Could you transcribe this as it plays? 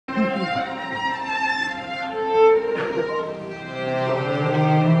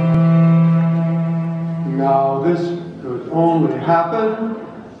happen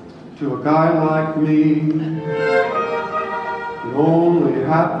to a guy like me. It only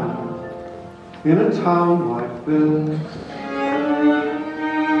happened in a town like this.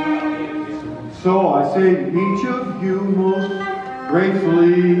 So I say to each of you most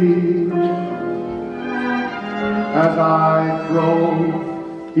gratefully, as I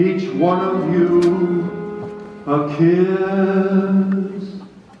throw each one of you a kiss.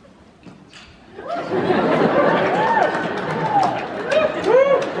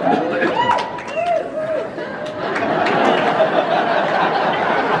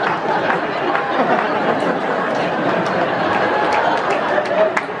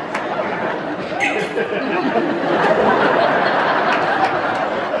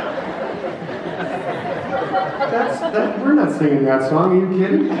 We're not singing that song, are you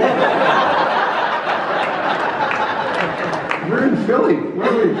kidding? We're in Philly. What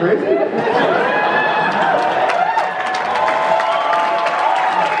are we, crazy?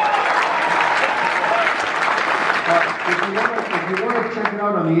 If you want to check it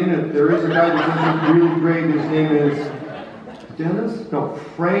out on the internet, there is a guy that does it really great. His name is Dennis? No,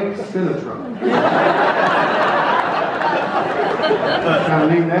 Frank Sinatra. What kind of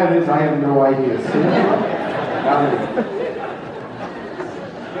name that is, I have no idea. Sinatra?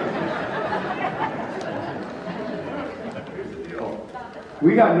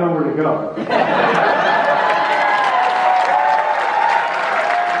 We got nowhere to go.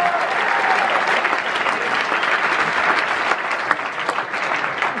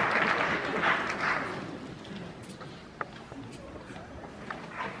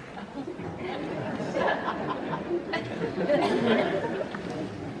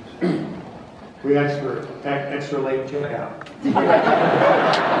 We extra late checkout.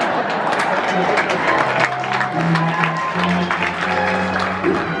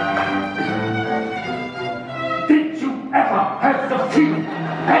 Did you ever have the feeling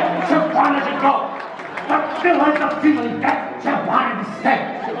that you wanted to go, but still had the feeling that you wanted to stay?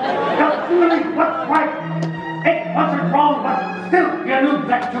 The feeling was right. It wasn't wrong, but still you knew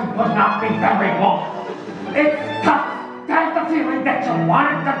that you would not be very long. It's tough to have the feeling that you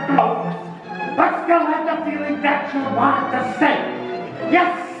wanted to go, but still had the feeling that you wanted to stay. You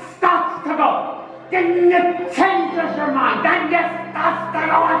stopped to go, then you changes your mind, then you stops to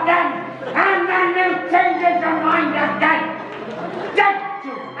go again, and then you changes your mind again. Did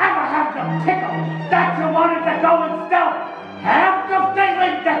you ever have the tickle that you wanted to go and still have the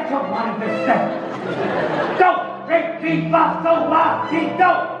feeling that you wanted to stay? Don't make me bust so loud,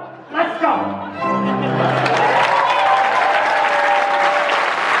 don't. Let's go.